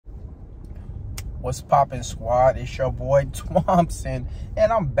What's poppin', squad? It's your boy Twampson,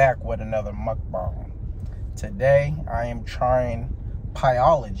 and I'm back with another mukbang. Today, I am trying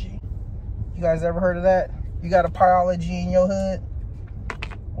Pieology. You guys ever heard of that? You got a Pieology in your hood?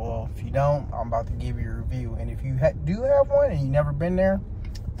 Well, if you don't, I'm about to give you a review. And if you do have one and you never been there,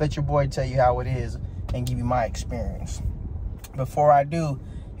 let your boy tell you how it is and give you my experience. Before I do,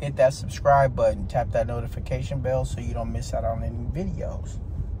 hit that subscribe button, tap that notification bell so you don't miss out on any videos.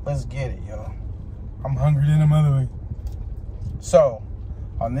 Let's get it, yo. I'm hungry than a mother. So,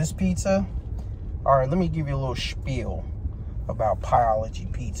 on this pizza, all right, let me give you a little spiel about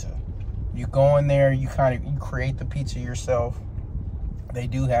Pieology pizza. You go in there, you create the pizza yourself. They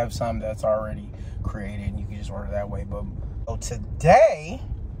do have some that's already created, and you can just order that way. But so today,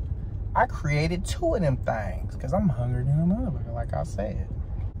 I created 2 of them things because I'm hungry than a motherfucker, like I said.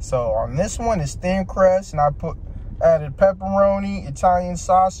 So on this one, it's thin crust, and I added pepperoni, Italian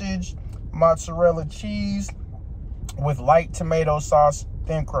sausage, mozzarella cheese with light tomato sauce,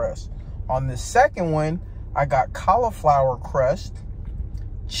 thin crust. On the second one, I got cauliflower crust,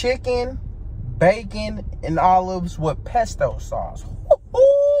 chicken, bacon, and olives with pesto sauce.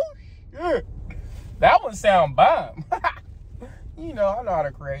 Shit. That one sound bomb. You know, I know how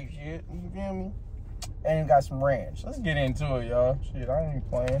to create shit. You feel me? And got some ranch. Let's get into it, y'all. Shit, I ain't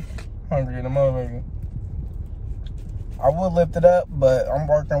playing. Hungry in the motherfucker. I would lift it up, but I'm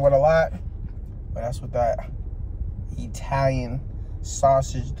working with a lot. But that's what that Italian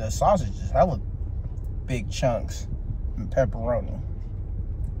sausage. The sausage is hella big chunks and pepperoni.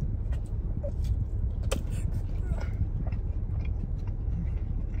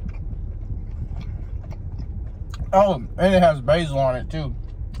 Oh, and it has basil on it too.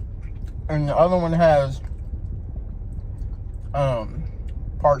 And the other one has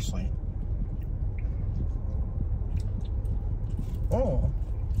parsley. Oh.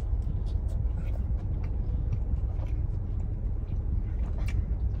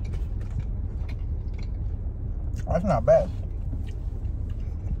 That's not bad.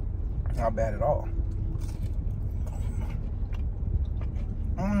 Not bad at all.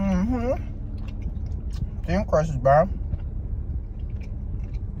 Thin crust is bad.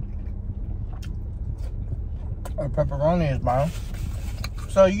 The pepperoni is bad.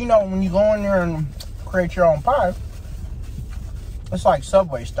 So, you know, when you go in there and create your own pie, it's like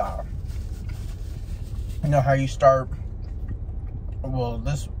Subway style. You know how you start? Well,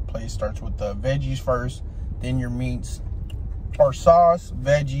 this place starts with the veggies first, then your meats, or sauce,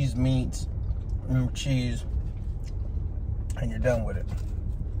 veggies, meats, cheese, and you're done with it.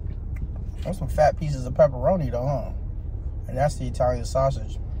 That's some fat pieces of pepperoni though, huh? And that's the Italian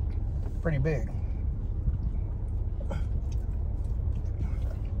sausage. Pretty big.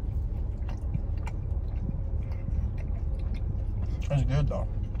 It's good though.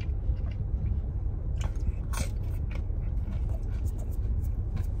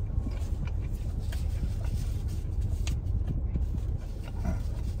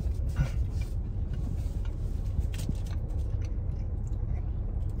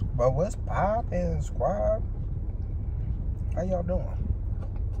 But what's poppin', squad? How y'all doing?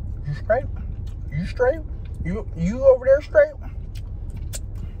 You straight? You straight? You over there straight?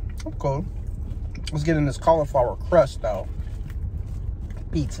 I'm cool. Let's get in this cauliflower crust though.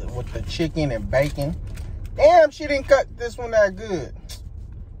 Pizza with the chicken and bacon. Damn, she didn't cut this one that good.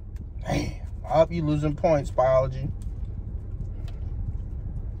 Damn, I hope you losing points, Pieology.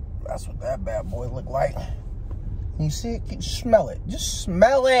 That's what that bad boy look like. You see it? Can smell it. Just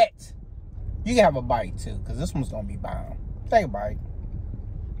smell it. You can have a bite too, because this one's gonna be bomb. Take a bite.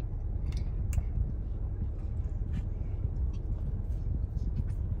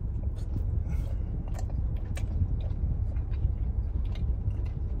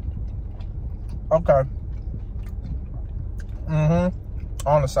 Okay.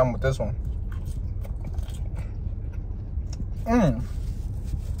 On to something with this one.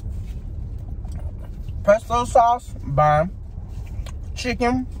 Pesto sauce, bam.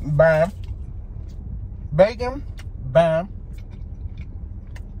 Chicken, bam. Bacon, bam.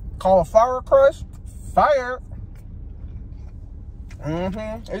 Cauliflower crust, fire.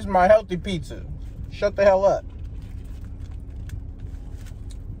 It's my healthy pizza. Shut the hell up.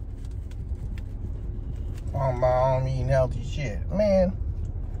 Oh my, I'm eating healthy shit, man.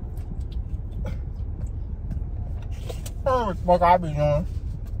 I don't know what the fuck I be doing.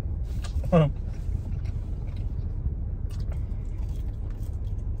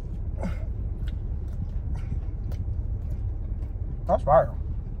 That's fire.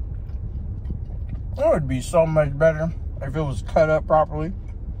 It would be so much better if it was cut up properly.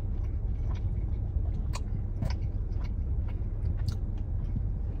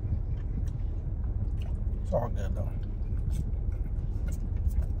 It's all good though.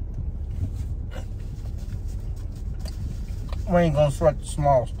 We ain't gonna sweat the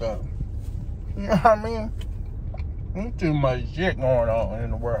small stuff. You know what I mean? There's too much shit going on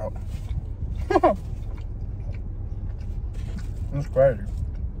in the world. It's crazy.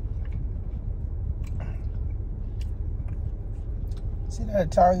 See that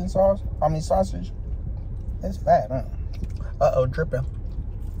Italian sauce? I mean sausage? It's fat, huh? Uh-oh, dripping.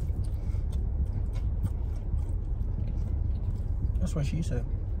 That's what she said.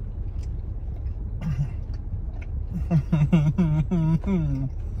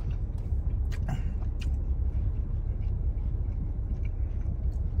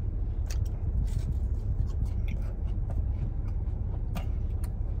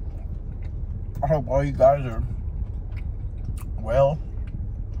 I hope all you guys are well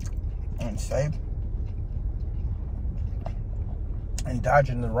and safe and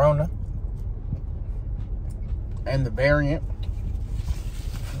dodging the Rona and the variant.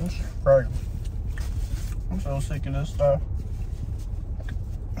 This is crazy. I'm so sick of this stuff.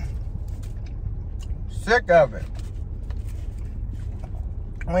 Sick of it.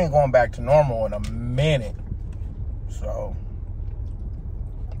 We ain't going back to normal in a minute. So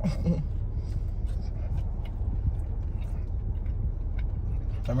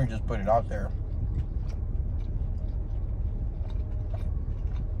let me just put it out there.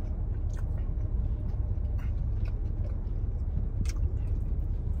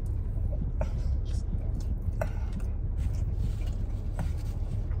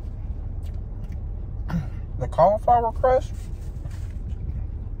 The cauliflower crust,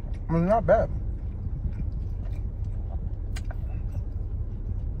 I mean, not bad.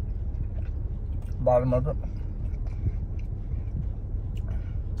 Bottom of it.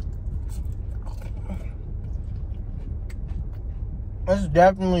 This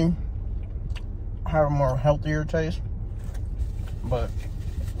definitely have a more healthier taste, but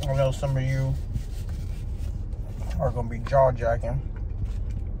I know some of you are gonna be jaw jacking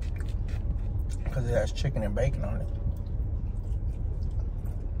because it has chicken and bacon on it.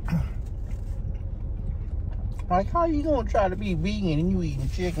 Like, how you gonna try to be vegan and you eating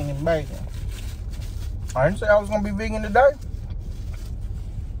chicken and bacon? I didn't say I was gonna be vegan today.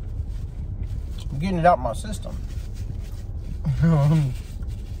 I'm getting it out my system.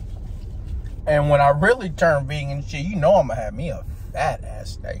 And when I really turn vegan shit, you know I'm gonna have me a fat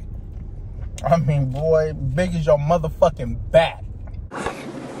ass steak. I mean, boy, big as your motherfucking bat.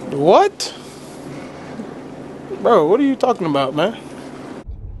 What? Bro, what are you talking about, man?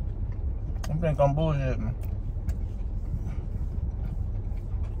 You think I'm bullshitting?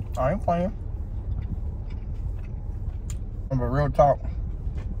 I ain't playing. But real talk,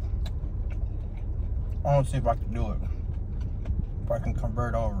 I want to see if I can do it. If I can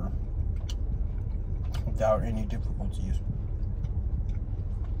convert over without any difficulties.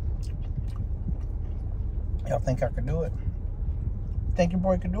 Y'all think I could do it? Think your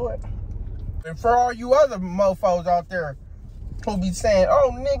boy could do it? And for all you other mofos out there who be saying, oh,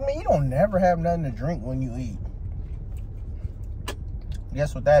 Nick, man, you don't never have nothing to drink when you eat.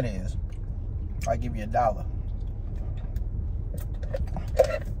 Guess what that is? I give you $1.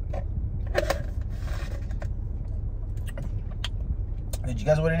 Did you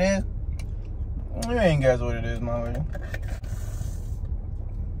guess what it is? You ain't guess what it is, my lady.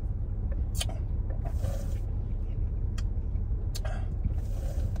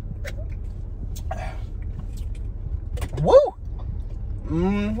 Woo!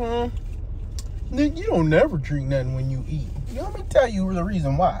 Nick, you don't never drink nothing when you eat. Let me tell you the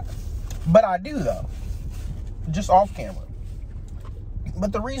reason why. But I do, though. Just off camera.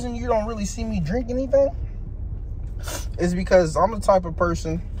 But the reason you don't really see me drink anything is because I'm the type of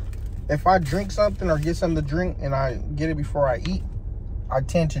person, if I drink something or get something to drink and I get it before I eat, I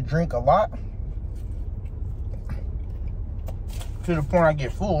tend to drink a lot to the point I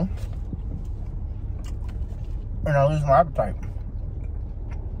get full and I lose my appetite.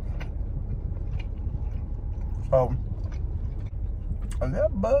 So, is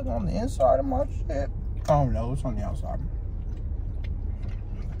that bug on the inside of my shit? Oh no, it's on the outside.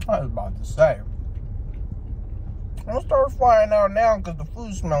 I was about to say, I'm gonna start flying out now because the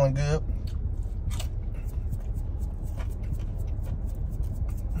food's smelling good.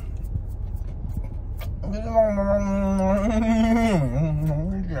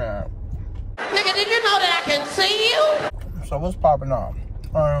 Nigga, did you know that I can see you? So what's popping off?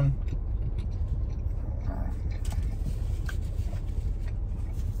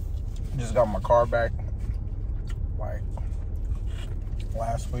 Just got my car back like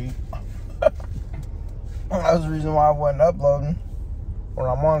last week. That was the reason why I wasn't uploading when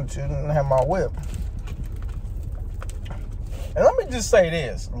I wanted to. Didn't have my whip. And let me just say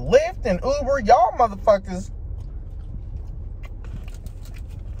this. Lyft and Uber, y'all motherfuckers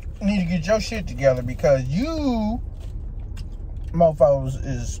need to get your shit together, because you mofos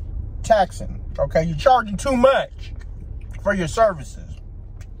is taxing. Okay, you're charging too much for your services.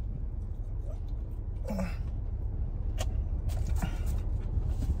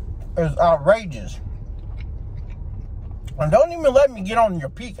 It's outrageous. And don't even let me get on your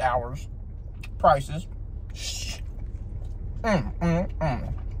peak hours prices. I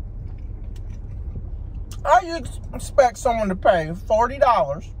expect someone to pay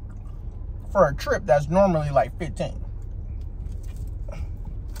 $40 for a trip that's normally like $15.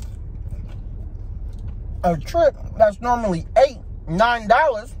 A trip that's normally $8,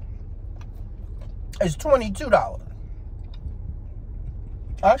 $9 is $22.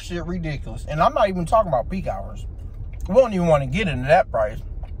 That shit ridiculous. And I'm not even talking about peak hours. We don't even want to get into that price.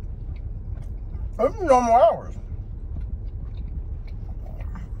 It's normal hours.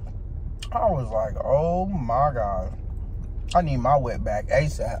 I was like, oh my God. I need my wet back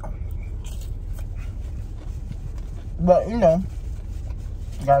ASAP. But, you know,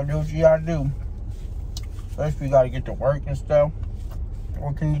 you gotta do what you gotta do. Especially if you gotta get to work and stuff.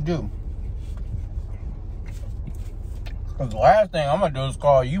 What can you do? Because the last thing I'm gonna do is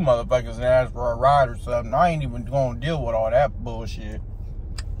call you motherfuckers and ask for a ride or something. I ain't even gonna deal with all that bullshit.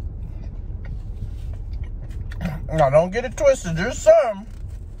 Now, don't get it twisted. There's some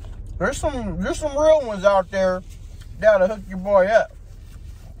real ones out there that'll hook your boy up.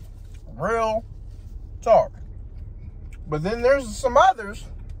 Real talk. But then there's some others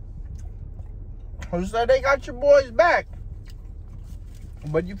who say they got your boy's back.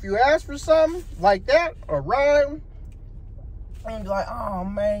 But if you ask for something like that, a ride, and you're like, oh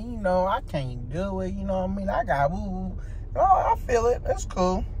man, you know, I can't do it, you know what I mean? I got woo. Oh, I feel it. That's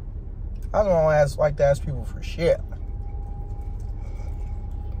cool. I don't like to ask people for shit.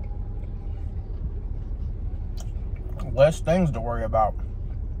 Less things to worry about.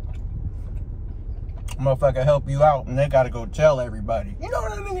 Motherfucker help you out and they gotta go tell everybody. You know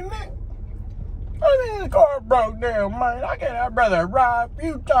what I mean? I mean, the car broke down, man. I'd rather ride a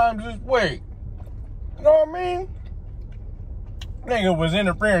few times this week. You know what I mean? Nigga was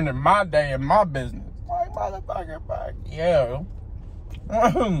interfering in my day and my business. Like, motherfucker, fuck yeah.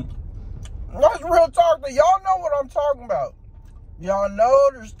 That's real talk, but y'all know what I'm talking about. Y'all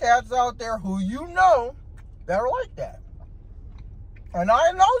know there's cats out there who you know that are like that. And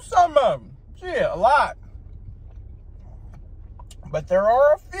I know some of them. Shit, a lot. But there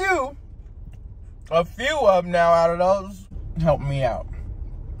are a few of them now out of those help me out.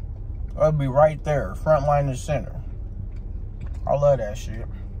 I'll be right there, front line and center. I love that shit.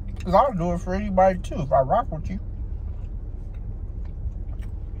 Because I'll do it for anybody too if I rock with you.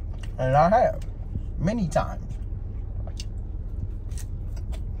 And I have. Many times.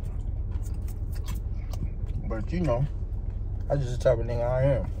 But you know, that's just the type of thing I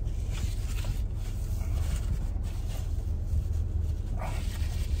am.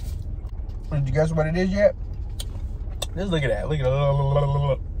 Did you guess what it is yet? Just look at that. Look at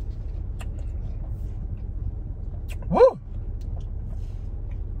that. Woo!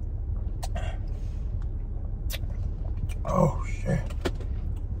 Oh, shit.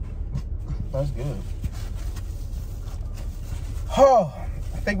 That's good. Oh,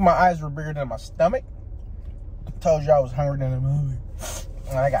 I think my eyes were bigger than my stomach. I told you I was hungry in the movie.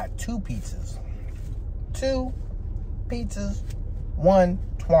 And I got 2 pizzas. 2 pizzas, 1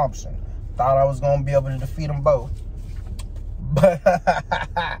 Twampson. Thought I was going to be able to defeat them both. But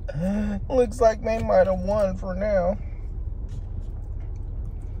looks like they might have won for now.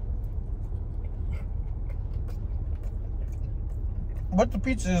 But the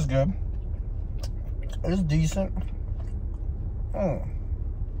pizza is good. It's decent.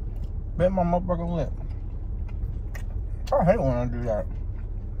 Bit my motherfucking lip. I hate when I do that.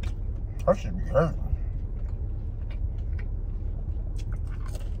 I should be hurt.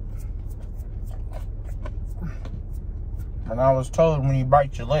 And I was told when you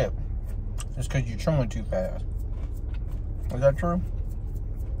bite your lip, it's because you're chewing too fast. Is that true?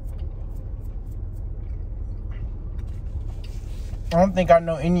 I don't think I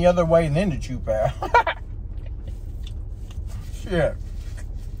know any other way than to chew fast. Shit.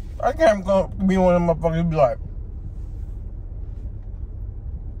 I can't go be one of them motherfuckers be like,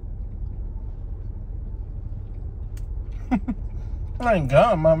 I ain't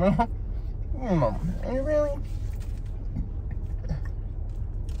gum, mama. You really?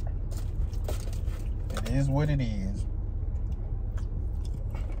 It is what it is.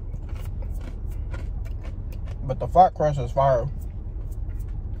 But the flat crust is fire.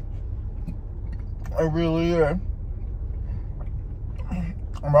 It really is.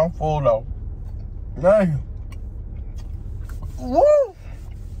 I'm full though. Man. Woo!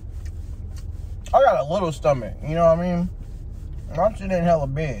 I got a little stomach, you know what I mean? My shit ain't hella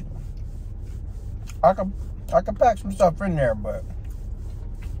big. I could pack some stuff in there, but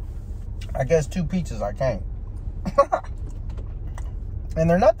I guess 2 pizzas I can't. And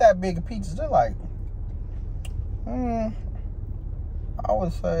they're not that big of pizzas. They're like, I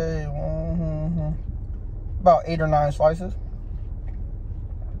would say about 8 or 9 slices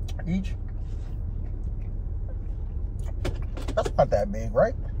each. That's not that big,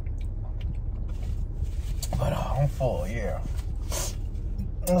 right? But I'm full, yeah.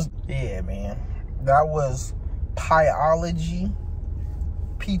 Yeah, man. That was Pieology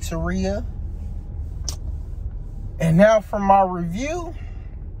Pizzeria. And now for my review.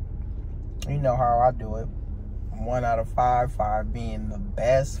 You know how I do it. 1 out of 5, 5 being the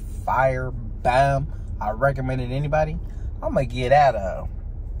best. Fire, bam. I recommend it to anybody. I'm gonna get at a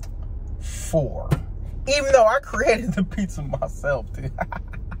 4. Even though I created the pizza myself, dude.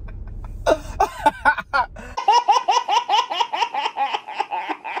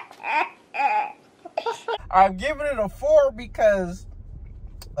 I'm giving it a 4 because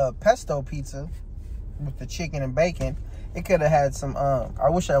pesto pizza with the chicken and bacon, it could have had some, I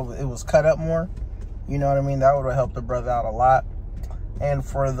wish it was cut up more. You know what I mean? That would have helped the brother out a lot. And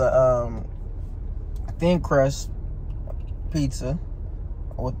for the thin crust pizza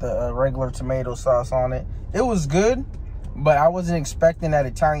with the regular tomato sauce on it, it was good, but I wasn't expecting that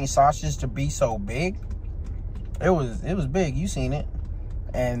Italian sausage to be so big. It was big. You seen it.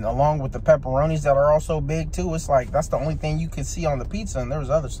 And along with the pepperonis that are also big too, it's like that's the only thing you could see on the pizza, and there was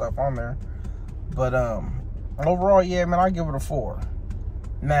other stuff on there. But overall, yeah, man, I give it a 4.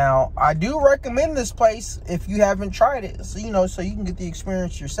 Now, I do recommend this place if you haven't tried it, so you know, so you can get the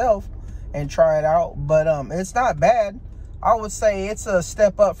experience yourself and try it out. But it's not bad. I would say it's a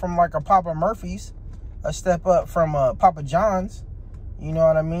step up from like a Papa Murphy's, a step up from Papa John's. You know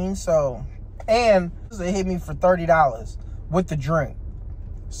what I mean? So, and it hit me for $30 with the drink.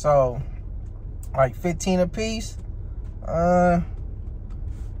 So, like 15 a piece.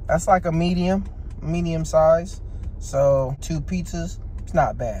 That's like a medium size. So 2 pizzas, it's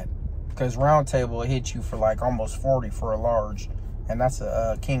not bad. Because Round Table, it hit you for like almost 40 for a large, and that's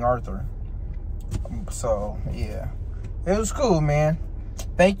a King Arthur. So yeah, it was cool, man.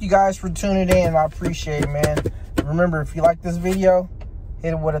 Thank you guys for tuning in. I appreciate it, man. Remember, if you like this video,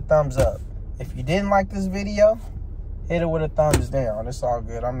 hit it with a thumbs up. If you didn't like this video, hit it with a thumbs down. It's all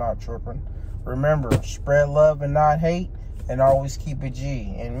good. I'm not tripping. Remember, spread love and not hate, and always keep it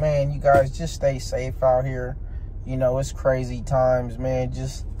G. And man, you guys just stay safe out here. You know, it's crazy times, man.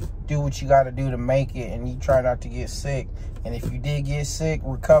 Just do what you got to do to make it, and you try not to get sick. And if you did get sick,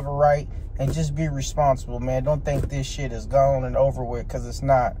 recover right, and just be responsible, man. Don't think this shit is gone and over with, because it's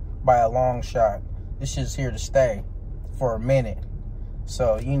not by a long shot. This shit's here to stay for a minute.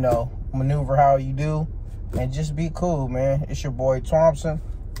 So, you know, maneuver how you do, and just be cool, man. It's your boy Twampson.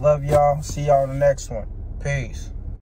 Love y'all. See y'all in the next one. Peace.